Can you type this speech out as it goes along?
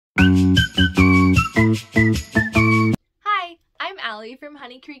Hi, I'm Allie from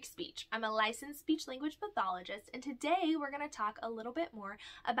Honey Creek Speech. I'm a licensed speech language pathologist, and today we're going to talk a little bit more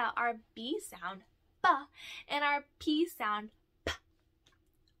about our B sound, B, and our P sound, P.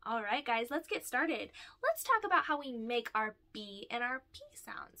 All right, guys, let's get started. Let's talk about how we make our B and our P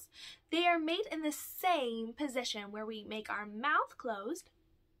sounds. They are made in the same position where we make our mouth closed,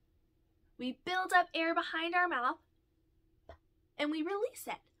 we build up air behind our mouth, and we release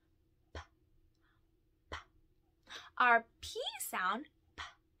it. Our P sound, P,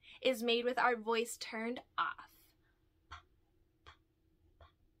 is made with our voice turned off, P, P, P,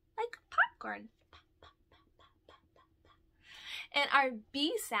 like popcorn. P, P, P, P, P, P. And our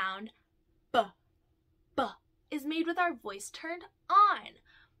B sound, B, B, is made with our voice turned on,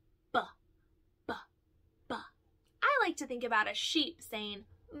 B, B, B. I like to think about a sheep saying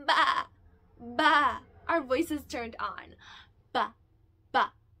ba, ba. Our voice is turned on, ba,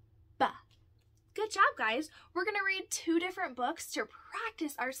 ba, ba. Good job, guys. We're going to read 2 different books to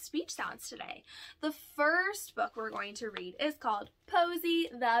practice our speech sounds today. The first book we're going to read is called Posy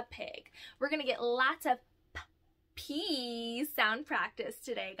the Pig. We're going to get lots of P sound practice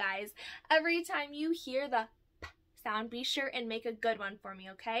today, guys. Every time you hear the P sound, be sure and make a good one for me,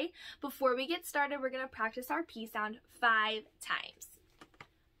 okay? Before we get started, we're going to practice our P sound 5 times.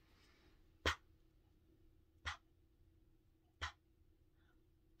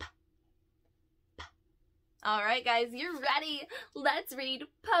 All right, guys, you're ready. Let's read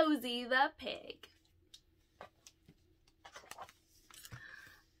Posy the Pig.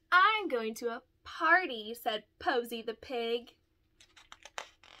 I'm going to a party, said Posy the Pig.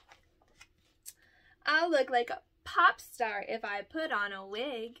 I'll look like a pop star if I put on a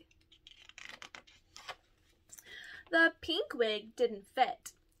wig. The pink wig didn't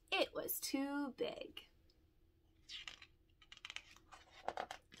fit. It was too big.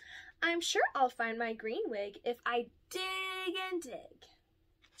 I'm sure I'll find my green wig if I dig and dig.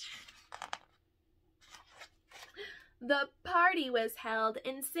 The party was held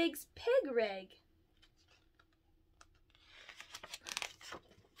in Sig's pig rig.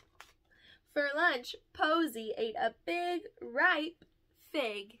 For lunch, Posy ate a big, ripe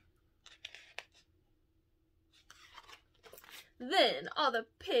fig. Then all the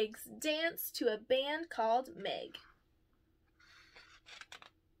pigs danced to a band called Mig.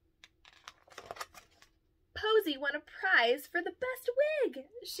 Posy won a prize for the best wig.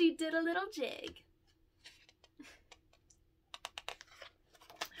 She did a little jig.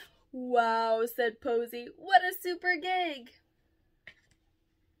 Wow, said Posy, what a super gig.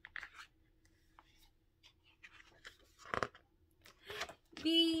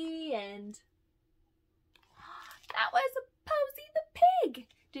 The end. That was Posy the Pig.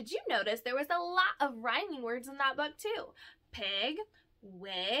 Did you notice there was a lot of rhyming words in that book too? Pig,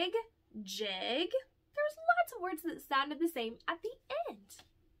 wig, jig. There's lots of words that sounded the same at the end.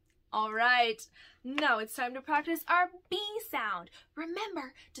 All right, now it's time to practice our B sound.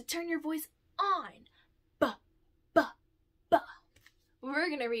 Remember to turn your voice on. B, B, B. We're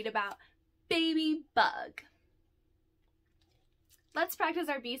going to read about baby bug. Let's practice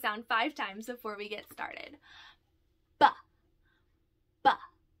our B sound 5 times before we get started. B, B,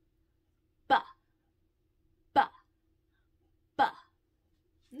 B, B, B.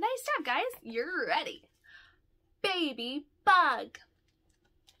 Nice job, guys. You're ready. Baby bug.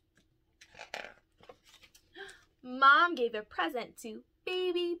 Mom gave a present to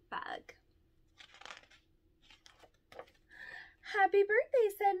baby bug. Happy birthday,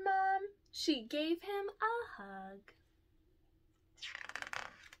 said Mom. She gave him a hug.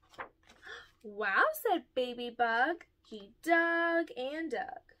 Wow, said baby bug. He dug and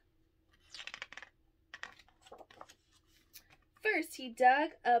dug. First, he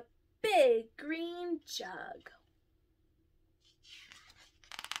dug a big green jug.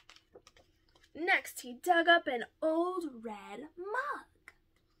 Next, he dug up an old red mug.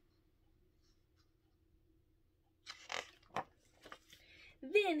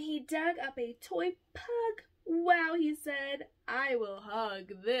 Then he dug up a toy pug. Wow, he said, I will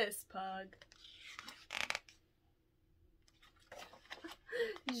hug this pug.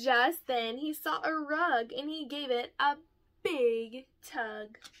 Just then, he saw a rug and he gave it a big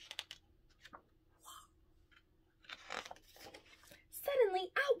tug.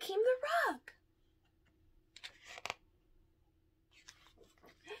 Suddenly, out came the rug.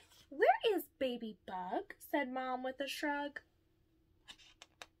 Where is baby bug? Said Mom with a shrug.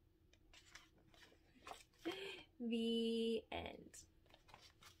 The end.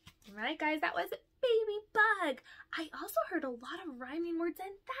 All right, guys, that was baby bug. I also heard a lot of rhyming words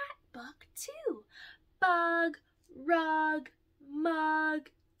in that book, too. Bug, rug, mug,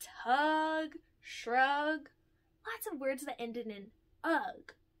 hug, shrug. Lots of words that ended in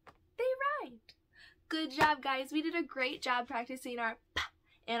ugh. They rhymed. Good job, guys. We did a great job practicing our p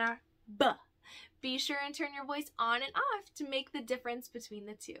and our b. Be sure and turn your voice on and off to make the difference between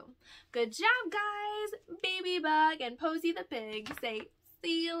the two. Good job, guys. Baby Bug and Posy the Pig say,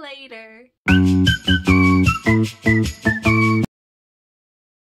 see you later.